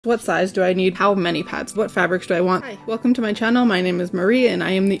What size do I need? How many pads? What fabrics do I want? Hi, welcome to my channel. My name is Marie and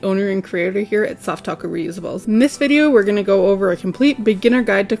I am the owner and creator here at Softtalker Reusables. In this video, we're going to go over a complete beginner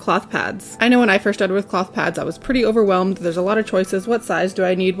guide to cloth pads. I know when I first started with cloth pads, I was pretty overwhelmed. There's a lot of choices. What size do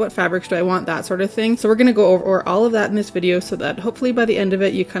I need? What fabrics do I want? That sort of thing. So we're going to go over all of that in this video so that hopefully by the end of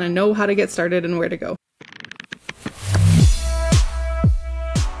it, you kind of know how to get started and where to go.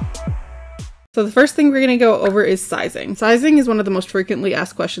 So the first thing we're going to go over is sizing. Sizing is one of the most frequently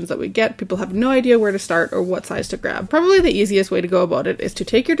asked questions that we get. People have no idea where to start or what size to grab. Probably the easiest way to go about it is to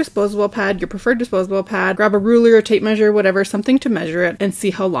take your disposable pad, your preferred disposable pad, grab a ruler or tape measure, whatever, something to measure it and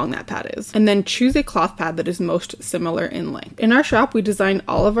see how long that pad is. And then choose a cloth pad that is most similar in length. In our shop, we design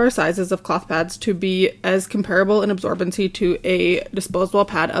all of our sizes of cloth pads to be as comparable in absorbency to a disposable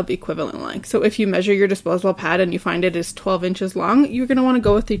pad of equivalent length. So if you measure your disposable pad and you find it is 12 inches long, you're going to want to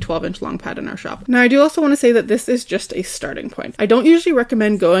go with the 12-inch long pad in our shop. Now I do also want to say that this is just a starting point. I don't usually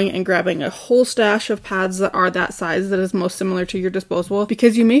recommend going and grabbing a whole stash of pads that are that size that is most similar to your disposable,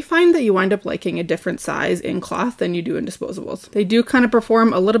 because you may find that you wind up liking a different size in cloth than you do in disposables. They do kind of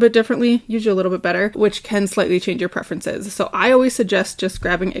perform a little bit differently, usually a little bit better, which can slightly change your preferences. So I always suggest just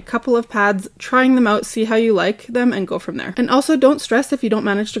grabbing a couple of pads, trying them out, see how you like them, and go from there. And also don't stress if you don't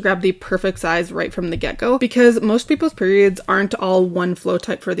manage to grab the perfect size right from the get-go, because most people's periods aren't all one flow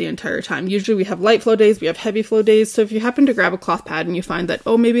type for the entire time. Usually we have light flow days, we have heavy flow days, so if you happen to grab a cloth pad and you find that,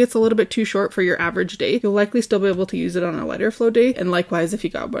 oh, maybe it's a little bit too short for your average day, you'll likely still be able to use it on a lighter flow day. And likewise, if you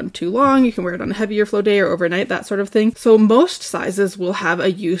got one too long, you can wear it on a heavier flow day or overnight, that sort of thing. So most sizes will have a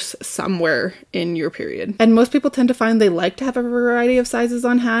use somewhere in your period. And most people tend to find they like to have a variety of sizes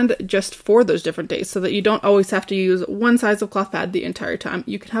on hand just for those different days, so that you don't always have to use one size of cloth pad the entire time.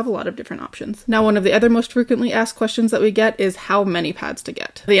 You can have a lot of different options. Now, one of the other most frequently asked questions that we get is how many pads to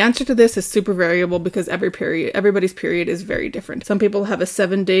get. The answer to this is super variable because everybody's period is very different. Some people have a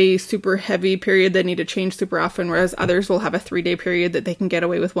 7-day super heavy period that need to change super often, whereas others will have a 3-day period that they can get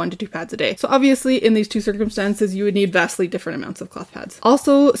away with 1 to 2 pads a day. So obviously in these two circumstances, you would need vastly different amounts of cloth pads.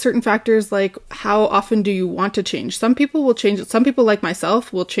 Also, certain factors like how often do you want to change. Some people will change. Some people like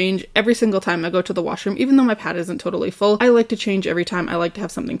myself will change every single time I go to the washroom, even though my pad isn't totally full. I like to change every time. I like to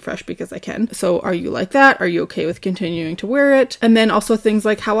have something fresh because I can. So are you like that? Are you okay with continuing to wear it? And then also things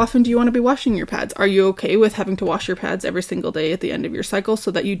like how often do you want to be washing your pads? Are you okay with having to wash your pads every single day at the end of your cycle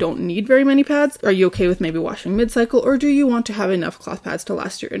so that you don't need very many pads? Are you okay with maybe washing mid-cycle, or do you want to have enough cloth pads to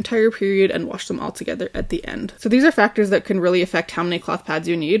last your entire period and wash them all together at the end? So these are factors that can really affect how many cloth pads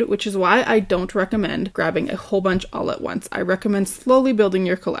you need, which is why I don't recommend grabbing a whole bunch all at once. I recommend slowly building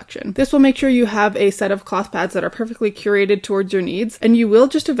your collection. This will make sure you have a set of cloth pads that are perfectly curated towards your needs, and you will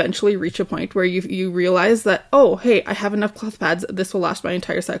just eventually reach a point where you realize that, oh, hey, I have enough cloth pads, this will last my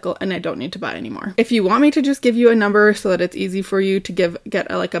entire cycle, and I don't need to buy anymore. If you want me to just give you a number so that it's easy for you to get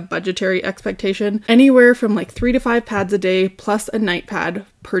a budgetary expectation, anywhere from like 3 to 5 pads a day plus a night pad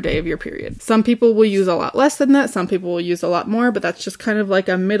per day of your period. Some people will use a lot less than that, some people will use a lot more, but that's just kind of like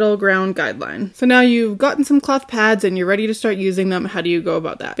a middle ground guideline. So now you've gotten some cloth pads and you're ready to start using them. How do you go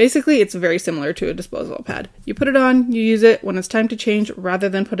about that? Basically, it's very similar to a disposable pad. You put it on, you use it. When it's time to change, rather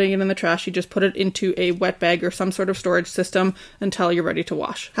than putting it in the trash, you just put it into a wet bag or some sort of storage system until you're ready to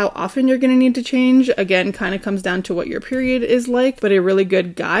wash. How often you're going to need to change, again, kind of comes down to what your period is like, but a really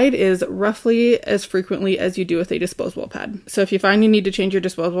good guide is roughly as frequently as you do with a disposable pad. So if you find you need to change your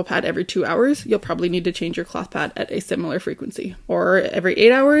disposable pad every 2 hours, you'll probably need to change your cloth pad at a similar frequency. Or every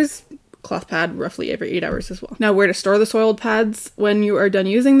 8 hours, cloth pad roughly every 8 hours as well. Now, where to store the soiled pads when you are done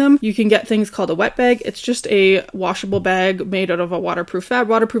using them? You can get things called a wet bag. It's just a washable bag made out of a waterproof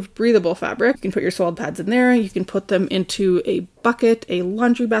breathable fabric. You can put your soiled pads in there. You can put them into a bucket, a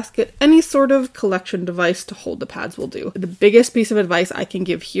laundry basket, any sort of collection device to hold the pads will do. The biggest piece of advice I can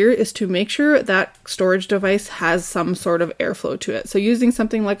give here is to make sure that storage device has some sort of airflow to it. So using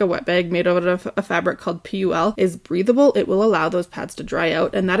something like a wet bag made out of a fabric called PUL is breathable. It will allow those pads to dry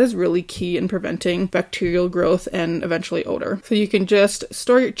out, and that is really key in preventing bacterial growth and eventually odor. So you can just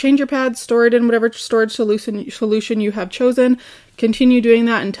change your pads, store it in whatever storage solution you have chosen. Continue doing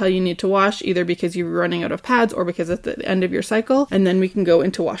that until you need to wash, either because you're running out of pads or because it's the end of your cycle, and then we can go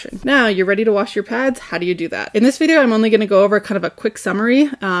into washing. Now you're ready to wash your pads. How do you do that? In this video, I'm only going to go over kind of a quick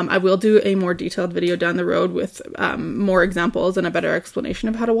summary. I will do a more detailed video down the road with more examples and a better explanation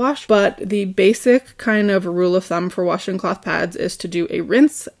of how to wash, but the basic kind of rule of thumb for washing cloth pads is to do a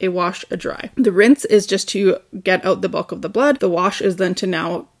rinse, a wash, a dry. The rinse is just to get out the bulk of the blood. The wash is then to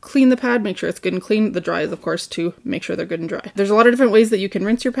now clean the pad, make sure it's good and clean. The dry is, of course, to make sure they're good and dry. There's a lot of different ways that you can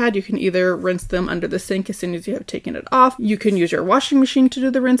rinse your pad. You can either rinse them under the sink as soon as you have taken it off. You can use your washing machine to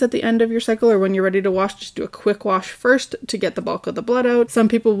do the rinse at the end of your cycle, or when you're ready to wash, just do a quick wash first to get the bulk of the blood out. Some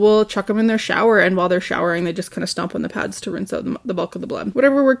people will chuck them in their shower, and while they're showering, they just kind of stomp on the pads to rinse out the bulk of the blood.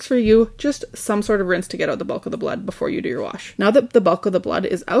 Whatever works for you, just some sort of rinse to get out the bulk of the blood before you do your wash. Now that the bulk of the blood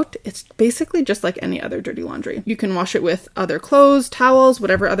is out, it's basically just like any other dirty laundry. You can wash it with other clothes, towels,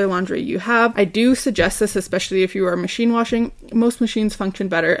 whatever other laundry you have. I do suggest this, especially if you are machine washing. Most machines function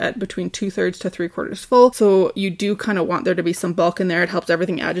better at between 2/3 to 3/4 full, so you do kind of want there to be some bulk in there. It helps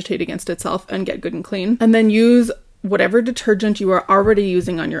everything agitate against itself and get good and clean. And then use whatever detergent you are already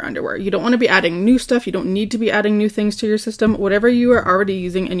using on your underwear. You don't want to be adding new stuff. You don't need to be adding new things to your system. Whatever you are already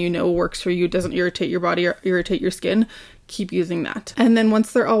using and you know works for you, doesn't irritate your body or irritate your skin, keep using that. And then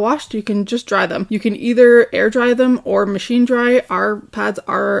once they're all washed, you can just dry them. You can either air dry them or machine dry. Our pads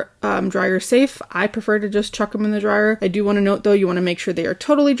are dryer safe. I prefer to just chuck them in the dryer. I do want to note though, you want to make sure they are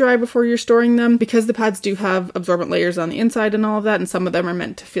totally dry before you're storing them, because the pads do have absorbent layers on the inside and all of that, and some of them are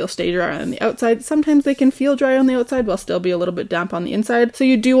meant to feel stay dry on the outside. Sometimes they can feel dry on the outside while still be a little bit damp on the inside. So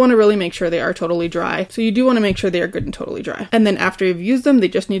you do want to really make sure they are totally dry. So you do want to make sure they are good and totally dry. And then after you've used them, they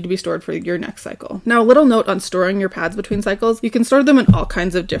just need to be stored for your next cycle. Now, a little note on storing your pads between cycles. You can store them in all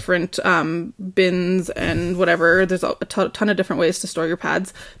kinds of different bins and whatever. There's a ton of different ways to store your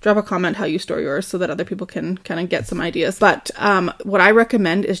pads. Drop a comment how you store yours so that other people can kind of get some ideas. But what I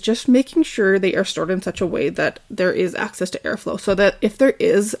recommend is just making sure they are stored in such a way that there is access to airflow, so that if there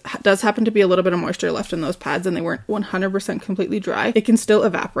does happen to be a little bit of moisture left in those pads and they weren't 100% completely dry, it can still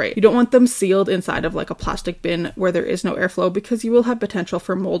evaporate. You don't want them sealed inside of like a plastic bin where there is no airflow, because you will have potential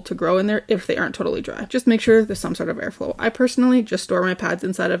for mold to grow in there if they aren't totally dry. Just make sure there's some sort of airflow. I personally just store my pads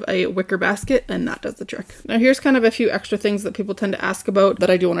inside of a wicker basket, and that does the trick. Now here's kind of a few extra things that people tend to ask about that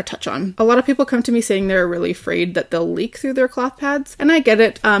I do want to touch on. A lot of people come to me saying they're really afraid that they'll leak through their cloth pads, and I get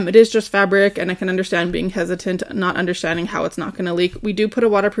it. It is just fabric, and I can understand being hesitant, not understanding how it's not going to leak. We do put a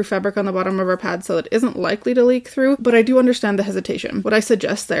waterproof fabric on the bottom of our pads so it isn't likely to leak through, but I do understand the hesitation. What I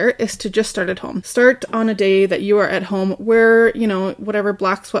suggest there is to just start at home. Start on a day that you are at home, wear, whatever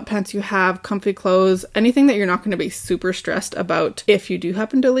black sweatpants you have, comfy clothes, anything that you're not going to be super stressed about if you do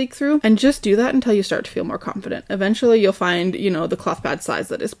happen to leak through, and just do that until you start to feel more confident. Eventually you'll find, the cloth pad size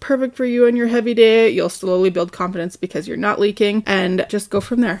that is perfect for you on your heavy day. You'll slowly build confidence because you're not leaking, and just go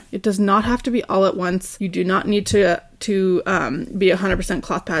from there. It does not have to be all at once. You do not need to be 100%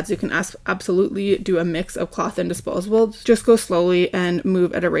 cloth pads. You can absolutely do a mix of cloth and disposables. Just go slowly and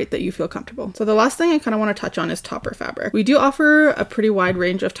move at a rate that you feel comfortable. So the last thing I kind of want to touch on is topper fabric. We do offer a pretty wide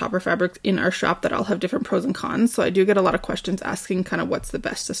range of topper fabrics in our shop that all have different pros and cons. So I do get a lot of questions asking kind of what's the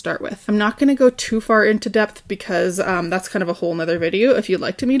best to start with. I'm not going to go too far into depth because that's kind of a whole nother video. If you'd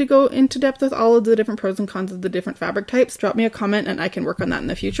like me to go into depth with all of the different pros and cons of the different fabric types, drop me a comment and I can work on that in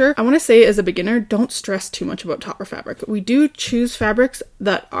the future. I want to say as a beginner, don't stress too much about topper fabric. We do choose fabrics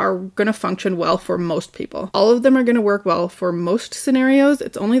that are going to function well for most people. All of them are going to work well for most scenarios.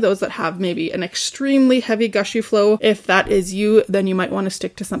 It's only those that have maybe an extremely heavy gushy flow. If that is you, then you might want to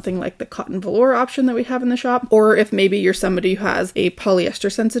stick to something like the cotton velour option that we have in the shop. Or if maybe you're somebody who has a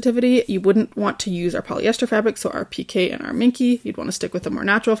polyester sensitivity, you wouldn't want to use our polyester fabric, so our PK and our Minky. You'd want to stick with the more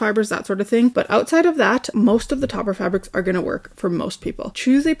natural fibers, that sort of thing. But outside of that, most of the topper fabrics are going to work for most people.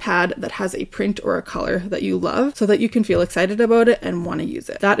 Choose a pad that has a print or a color that you love so that you can feel excited about it and want to use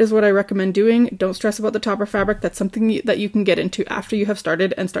it. That is what I recommend doing. Don't stress about the topper fabric. That's something that you can get into after you have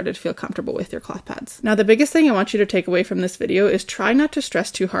started to feel comfortable with your cloth pads. Now, the biggest thing I want you to take away from this video is try not to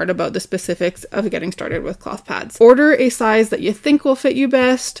stress too hard about the specifics of getting started with cloth pads. Order a size that you think will fit you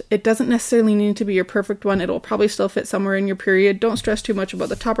best. It doesn't necessarily need to be your perfect one. It'll probably still fit somewhere in your period. Don't stress too much about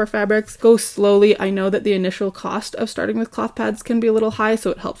the topper fabrics. Go slowly. I know that the initial cost of starting with cloth pads can be a little high, so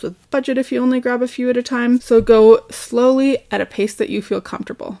it helps with budget if you only grab a few at a time. So go slowly at a pace that you feel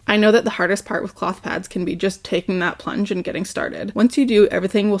comfortable. I know that the hardest part with cloth pads can be just taking that plunge and getting started. Once you do,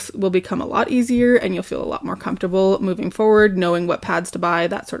 everything will become a lot easier and you'll feel a lot more comfortable moving forward, knowing what pads to buy,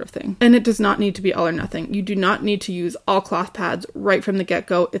 that sort of thing. And it does not need to be all or nothing. You do not need to use all cloth pads right from the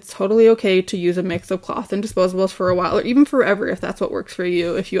get-go. It's totally okay to use a mix of cloth and disposables for a while, or even forever if that's what works for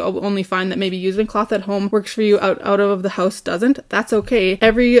you. If you only find that maybe using cloth at home works for you, out of the house doesn't, that's okay.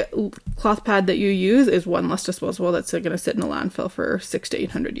 Every cloth pad that you use is one less disposable that's going to sit in a landfill for 600 to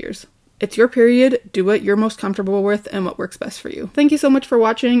 800 years. It's your period. Do what you're most comfortable with and what works best for you. Thank you so much for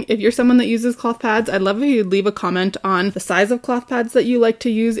watching. If you're someone that uses cloth pads, I'd love if you'd leave a comment on the size of cloth pads that you like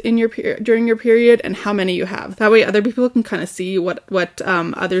to use in your during your period and how many you have. That way other people can kind of see what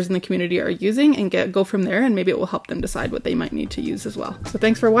others in the community are using and go from there, and maybe it will help them decide what they might need to use as well. So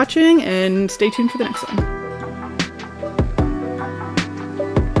thanks for watching and stay tuned for the next one.